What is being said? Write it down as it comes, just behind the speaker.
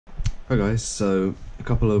Hi guys, so a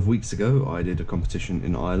couple of weeks ago I did a competition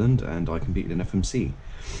in Ireland and I competed in FMC.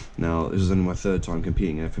 Now this was only my third time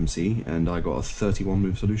competing in FMC and I got a 31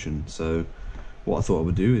 move solution. So what I thought I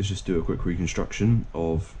would do is just do a quick reconstruction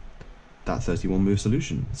of that 31 move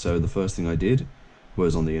solution. So the first thing I did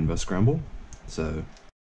was on the inverse scramble. So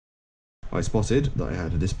I spotted that I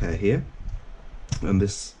had this pair here and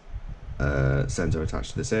this center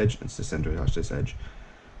attached to this edge and this center attached to this edge.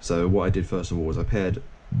 So what I did first of all was I paired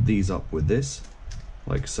these up with this,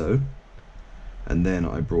 like so, and then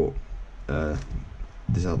I brought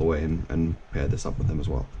this out of the way and paired this up with them as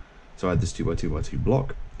well. So I had this 2x2x2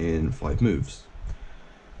 block in 5 moves.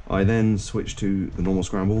 I then switched to the normal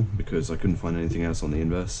scramble because I couldn't find anything else on the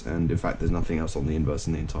inverse, and in fact there's nothing else on the inverse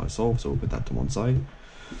in the entire solve, so we'll put that to one side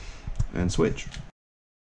and switch.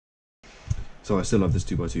 So I still have this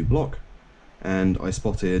 2x2 block, and I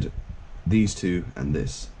spotted these two and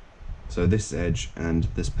this. So this edge and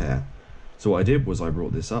this pair. So what I did was I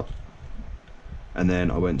brought this up and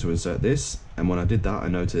then I went to insert this, and when I did that I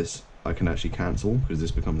noticed I can actually cancel because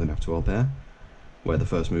this becomes an F2L pair where the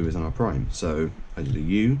first move is an R prime. So I did a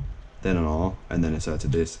U, then an R, and then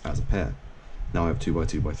inserted this as a pair. Now I have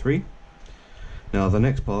 2x2x3. Now the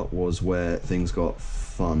next part was where things got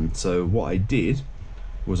fun. So what I did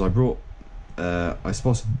was I brought, I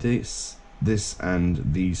spotted this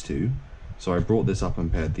and these two. So I brought this up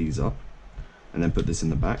and paired these up and then put this in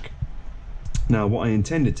the back. Now what I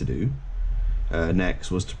intended to do next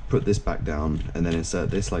was to put this back down and then insert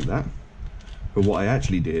this like that. But what I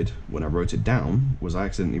actually did when I wrote it down was I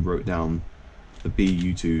accidentally wrote down the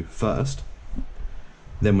BU2 first.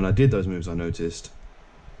 Then when I did those moves I noticed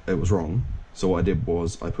it was wrong. So what I did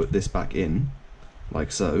was I put this back in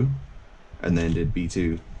like so and then did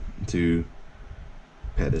B2 to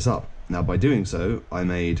pair this up. Now by doing so I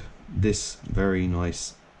made this very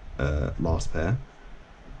nice last pair,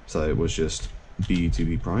 so it was just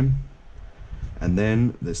BU2B prime, and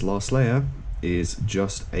then this last layer is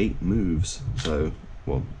just 8 moves, so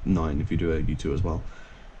well 9 if you do a U2 as well,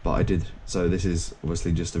 but I did, so this is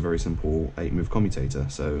obviously just a very simple 8 move commutator,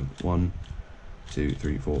 so 1 2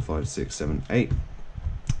 3 4 5 6 7 8,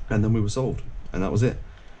 and then we were solved, and that was it.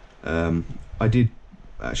 I did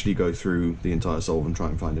actually go through the entire solve and try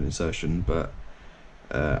and find an insertion, but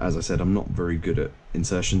as I said, I'm not very good at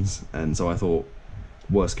insertions, and so I thought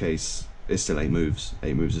worst case it's still 8 moves.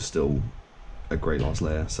 8 moves is still a great last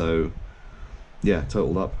layer. So yeah,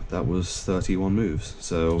 totaled up that was 31 moves.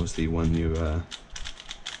 So obviously when you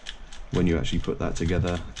actually put that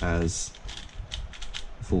together as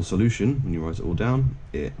a full solution, when you write it all down,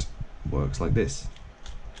 it works like this.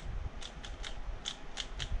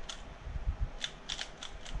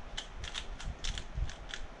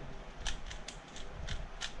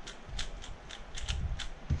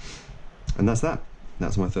 And that's that.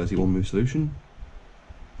 That's my 31 move solution.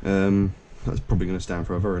 That's probably going to stand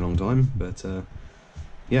for a very long time, but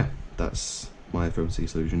yeah, that's my FMC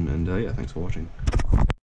solution, and yeah, thanks for watching.